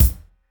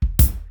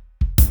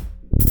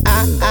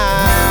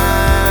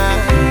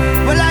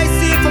Well, I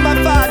see from my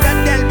father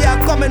there'll be a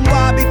coming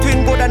war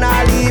between good and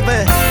all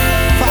evil.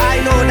 For I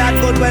know that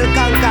good will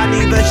conquer and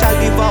evil shall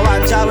devour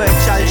and Jahweh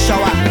shall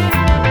shower.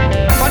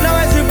 But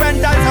now as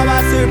repentance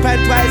our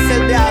serpent while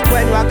still they are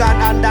when we're gone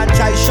and then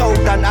try shout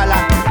and Allah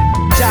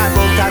Jah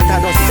don't enter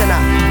no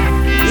sinner.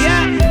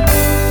 Yeah.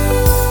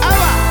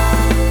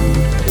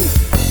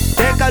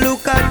 Take a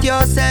look at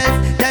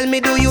yourself. Tell me,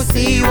 do you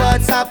see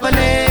what's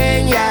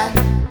happening? Yeah.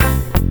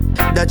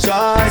 The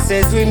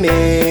choices we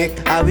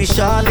make, are we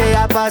sure they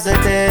are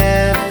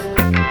positive?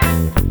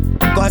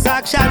 Cause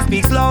action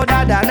speaks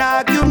louder than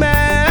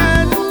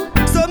argument.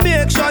 So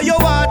make sure your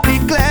heart be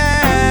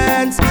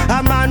cleansed.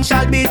 A man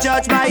shall be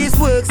judged by his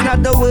works,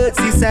 not the words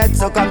he said.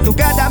 So come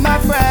together, my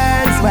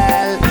friends.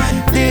 Well,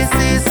 this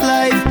is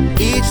life,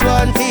 each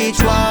one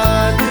teach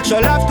one. Show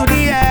love to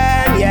the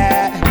end,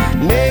 yeah.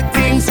 Make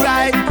things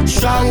right,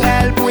 strong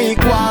help weak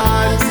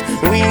ones.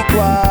 Weak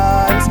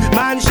ones,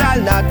 man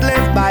shall not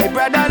live by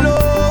bread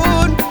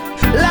alone.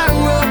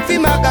 Long road fi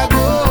make a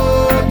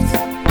goat,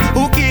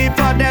 who keep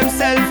for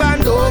themselves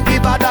and don't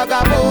give a dog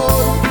a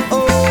bone.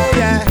 Oh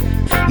yeah,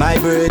 my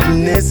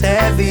burden is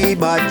heavy,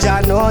 but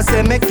Jah knows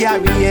say me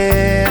carry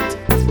it.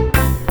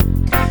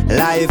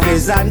 Life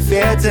is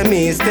unfair to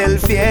me, still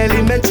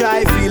fairly me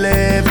try to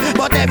live.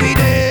 But every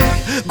day,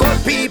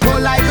 good people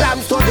like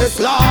lambs to the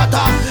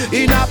slaughter.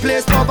 In a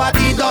place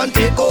poverty don't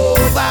take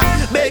over.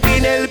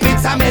 Begging help,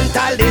 it's a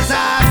mental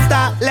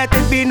disaster. Let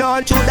it be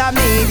known through the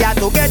media.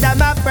 Together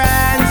my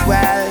friends,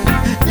 well,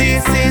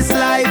 this is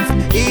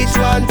life, each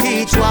one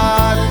teach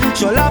one.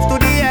 Show love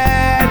to the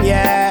end,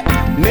 yeah.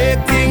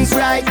 Make things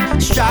right,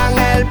 strong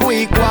help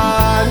weak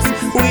ones.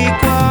 Weak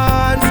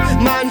ones,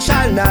 man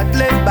shall not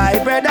live by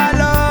bread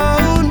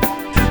alone.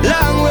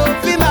 Long road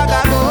fi make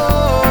a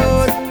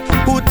goat,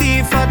 who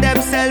thief for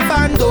themselves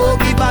and don't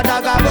give a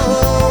dog a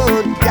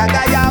bone.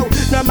 Yaga yow,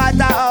 no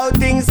matter how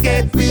things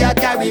get, we a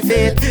carry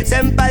faith.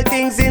 Simple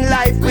things in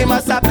life we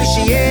must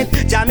appreciate.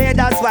 Jah made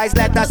us wise,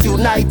 let us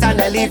unite and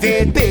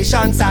elevate.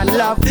 Patience and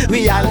love,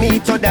 we all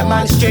need to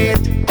demonstrate.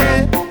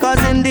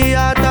 Cause in the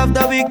heart of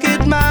the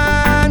wicked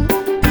man,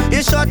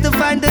 it's sure to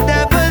find the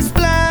devil's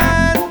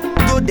plan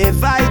to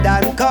divide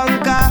and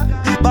conquer.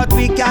 But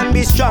we can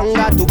be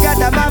stronger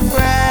together, my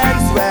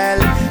friends. Well,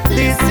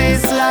 this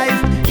is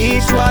life,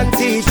 each one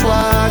teach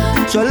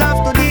one. Show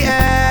love to the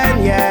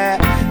end, yeah.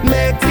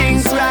 Make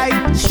things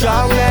right,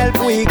 strong help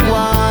weak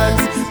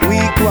ones.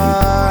 Weak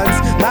ones,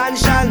 man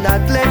shall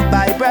not live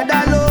by bread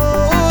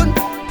alone.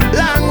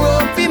 Long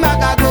road fi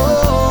make a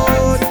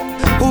goat,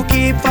 who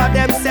keep for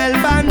themselves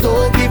and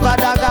don't give a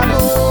dog a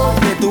bone.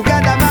 Get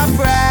together, my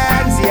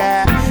friends,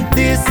 yeah.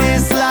 This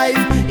is life,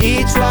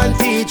 each one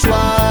teach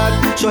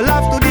one. Show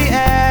love to the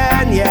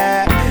end,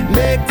 yeah.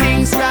 Make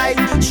things right,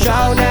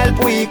 strong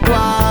help weak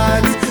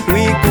ones.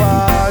 Weak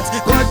ones,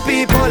 good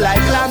people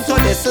like lamb to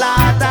the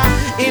slaughter.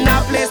 In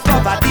a place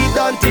poverty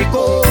don't take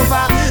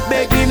over.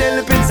 Begging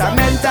help, it's a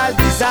mental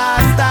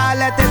disaster.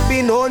 Let it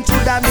be known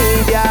through the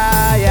media,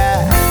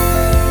 yeah.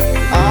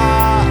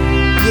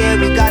 Yeah,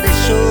 we gotta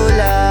show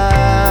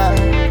love.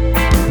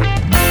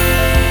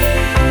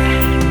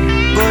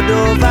 Good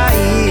over